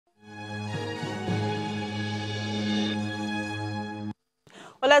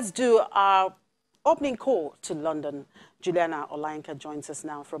Well, let's do our opening call to London. Juliana Olainka joins us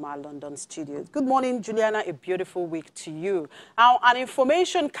now from our London studio. Good morning, Juliana. A beautiful week to you. Now, an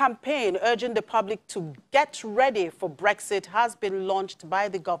information campaign urging the public to get ready for Brexit has been launched by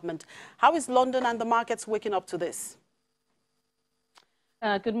the government. How is London and the markets waking up to this?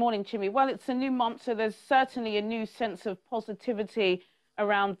 Good morning, Chimi. Well, it's a new month, so there's certainly a new sense of positivity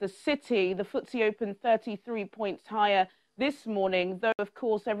around the city. The FTSE opened 33 points higher this morning, though, of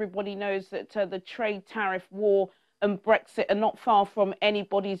course, everybody knows that the trade tariff war and Brexit are not far from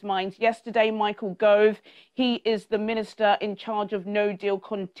anybody's minds. Yesterday, Michael Gove, he is the minister in charge of no-deal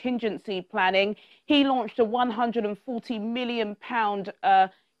contingency planning. He launched a £140 million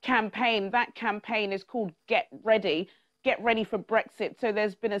campaign. That campaign is called Get Ready for Brexit. So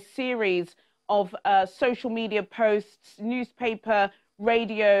there's been a series of social media posts, newspaper,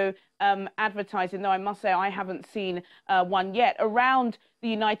 radio, advertising, though I must say I haven't seen one yet, around the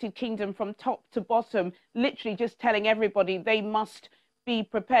United Kingdom from top to bottom, literally just telling everybody they must be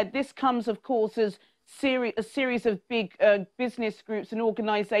prepared. This comes, of course, as a series of big business groups and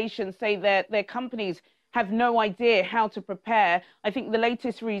organizations say their companies have no idea how to prepare. I think the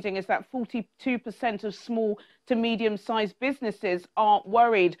latest reading is that 42% of small to medium-sized businesses are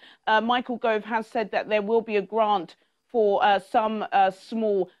worried. Michael Gove has said that there will be a grant for some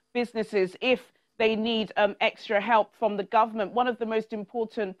small businesses if they need extra help from the government. One of the most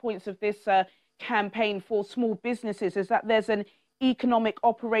important points of this campaign for small businesses is that there's an economic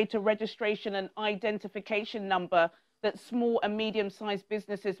operator registration and identification number that small and medium-sized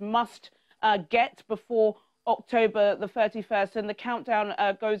businesses must get before October the 31st, and the countdown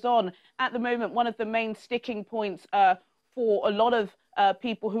goes on. At the moment, one of the main sticking points for a lot of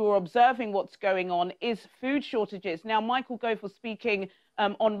people who are observing what's going on is food shortages. Now, Michael Gove was speaking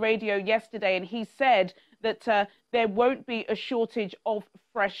on radio yesterday, and he said that there won't be a shortage of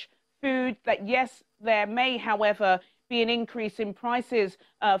fresh food, that yes, there may, however, be an increase in prices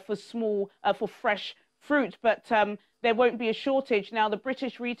for fresh fruit, but there won't be a shortage. Now, the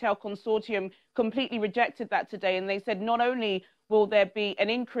British Retail Consortium completely rejected that today, and they said not only will there be an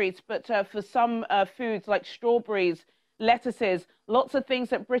increase, but for some foods like strawberries, lettuces, lots of things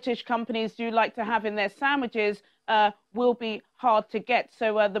that British companies do like to have in their sandwiches will be hard to get.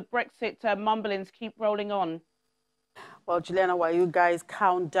 So the Brexit mumblings keep rolling on. Well, Juliana, while you guys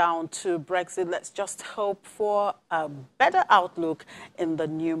count down to Brexit, let's just hope for a better outlook in the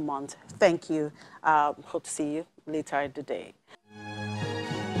new month. Thank you. Hope to see you later in the day.